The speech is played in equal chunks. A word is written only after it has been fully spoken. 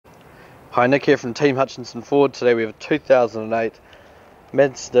Hi, Nick here from Team Hutchinson Ford. Today we have a 2008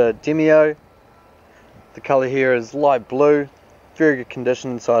 Mazda Demio. The colour here is light blue, very good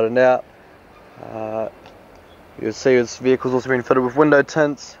condition inside and out. You'll see this vehicle's also been fitted with window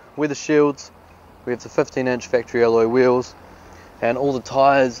tints, weather shields. We have the 15-inch factory alloy wheels, and all the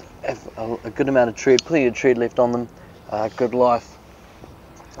tyres have a good amount of tread, plenty of tread left on them, good life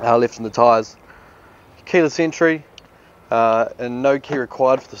left in the tyres. Keyless entry. And no key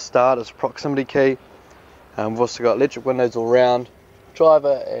required for the start, it's a proximity key. We've also got electric windows all round,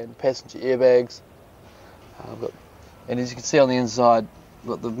 driver and passenger airbags. And as you can see on the inside,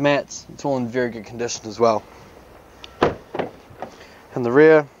 we've got the mats, it's all in very good condition as well. In the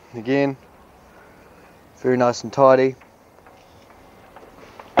rear, again, very nice and tidy.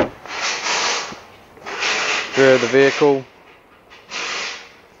 Rear of the vehicle,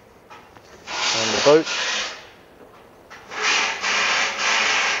 and the boot.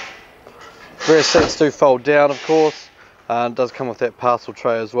 Rear seats do fold down, of course, and it does come with that parcel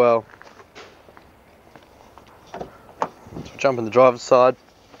tray as well. So we'll jump in the driver's side.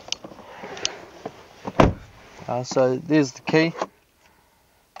 So there's the key.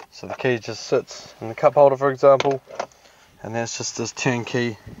 So the key just sits in the cup holder, for example, and that's just this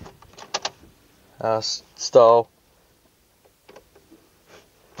turnkey style.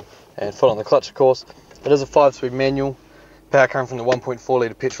 And foot on the clutch, of course. It is a 5-speed manual, power coming from the 1.4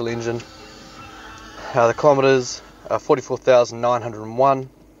 litre petrol engine. The kilometres are 44,901.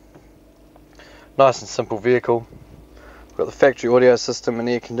 Nice and simple vehicle. We've got the factory audio system and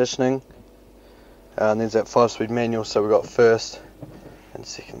air conditioning. And there's that 5-speed manual, so we've got first and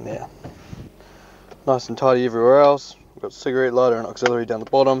second there. Nice and tidy everywhere else. We've got cigarette lighter and auxiliary down the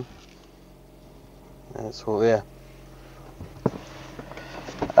bottom. And it's all there.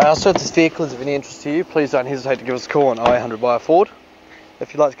 So if this vehicle is of any interest to you, please don't hesitate to give us a call on 0800 by a Ford.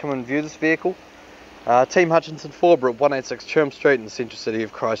 If you'd like to come and view this vehicle, Team Hutchinson Ford, we're at 186 Cherm Street in the central city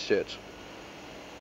of Christchurch.